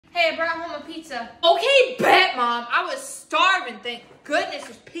Hey, I brought home a pizza. Okay, bet, Mom. I was starving. Thank goodness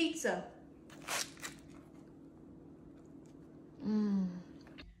there's pizza.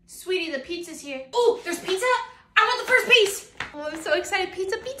 Sweetie, the pizza's here. Ooh, there's pizza? I want the first piece. Oh, I'm so excited.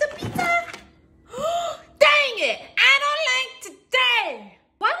 Pizza, pizza, pizza. Dang it. I don't like today.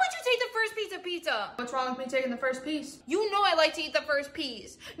 Why would you take the first piece of pizza? What's wrong with me taking the first piece? You know I like to eat the first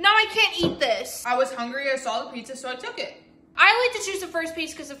piece. Now I can't eat this. I was hungry, I saw the pizza, so I took it. I like to choose the first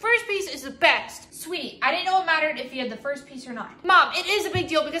piece because the first piece is the best. Sweetie, I didn't know it mattered if you had the first piece or not. Mom, it is a big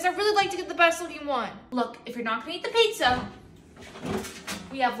deal because I really like to get the best looking one. Look, if you're not gonna eat the pizza,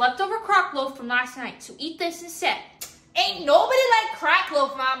 we have leftover crock loaf from last night, so eat this instead. Ain't nobody like crack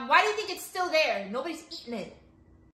loaf, Mom. Why do you think it's still there? Nobody's eating it.